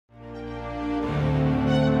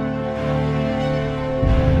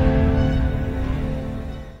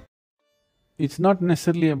it's not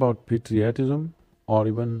necessarily about patriotism or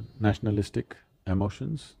even nationalistic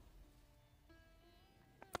emotions.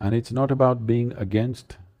 And it's not about being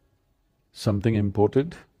against something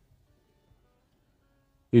imported.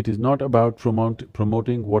 It is not about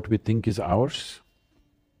promoting what we think is ours.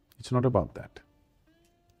 It's not about that.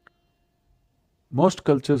 Most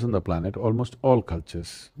cultures on the planet, almost all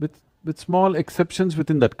cultures, with small exceptions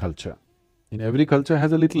within that culture. In every culture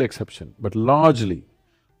has a little exception, but largely,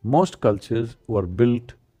 most cultures were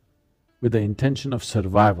built with the intention of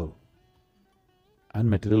survival and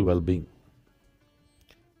material well-being.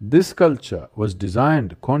 This culture was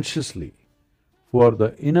designed consciously for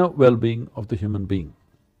the inner well-being of the human being.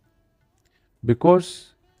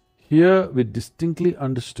 Because here we distinctly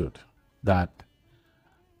understood that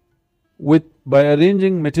by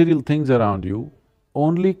arranging material things around you,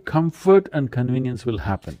 only comfort and convenience will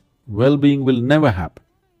happen, well-being will never happen.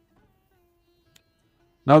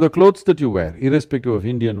 Now the clothes that you wear, irrespective of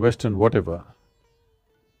Indian, Western, whatever,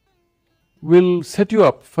 will set you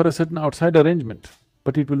up for a certain outside arrangement,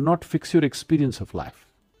 but it will not fix your experience of life.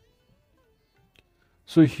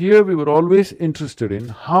 So here we were always interested in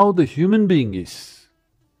how the human being is.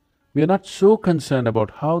 We are not so concerned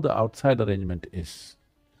about how the outside arrangement is.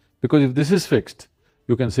 Because if this is fixed,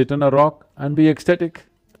 you can sit on a rock and be ecstatic.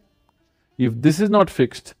 If this is not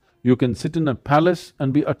fixed, you can sit in a palace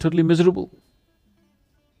and be utterly miserable.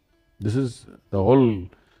 This is the whole,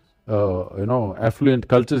 affluent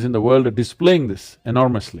cultures in the world are displaying this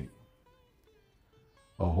enormously.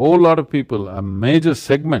 A whole lot of people, a major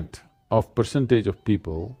segment of percentage of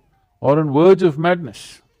people are on verge of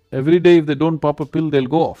madness. Every day if they don't pop a pill, they'll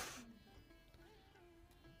go off.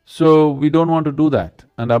 So we don't want to do that.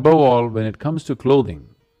 And above all, when it comes to clothing,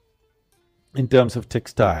 in terms of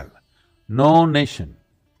textile, no nation,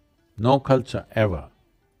 no culture ever,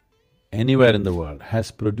 anywhere in the world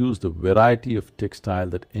has produced the variety of textile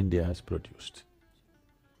that India has produced.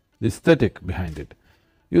 The aesthetic behind it.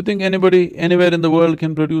 You think anybody, anywhere in the world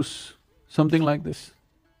can produce something like this?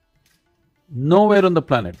 Nowhere on the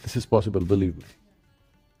planet this is possible, believe me.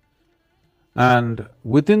 And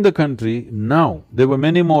within the country now, there were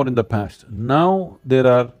many more in the past, now there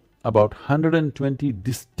are about 120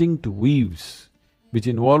 distinct weaves which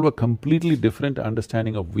involve a completely different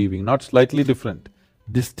understanding of weaving, not slightly different,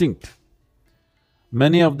 distinct.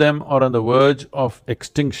 Many of them are on the verge of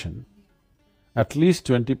extinction. At least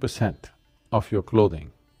 20% of your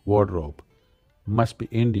clothing, wardrobe must be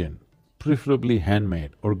Indian, preferably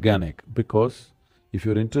handmade, organic, because if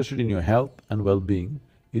you're interested in your health and well-being,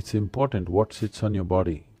 it's important what sits on your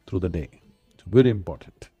body through the day. It's very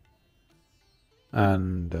important.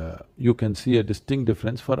 And you can see a distinct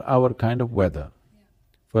difference for our kind of weather,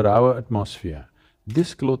 for our atmosphere.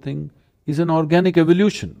 This clothing is an organic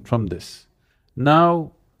evolution from this.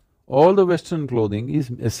 Now, all the Western clothing is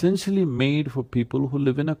essentially made for people who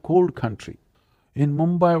live in a cold country. In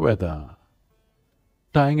Mumbai weather,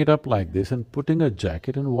 tying it up like this and putting a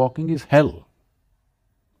jacket and walking is hell.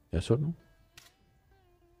 Yes or no?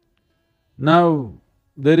 Now,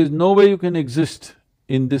 there is no way you can exist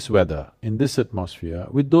in this weather, in this atmosphere,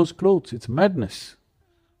 with those clothes, it's madness.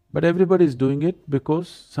 But everybody is doing it because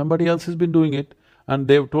somebody else has been doing it and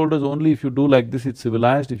they've told us only if you do like this, it's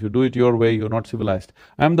civilized, if you do it your way, you're not civilized.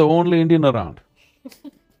 I'm the only Indian around.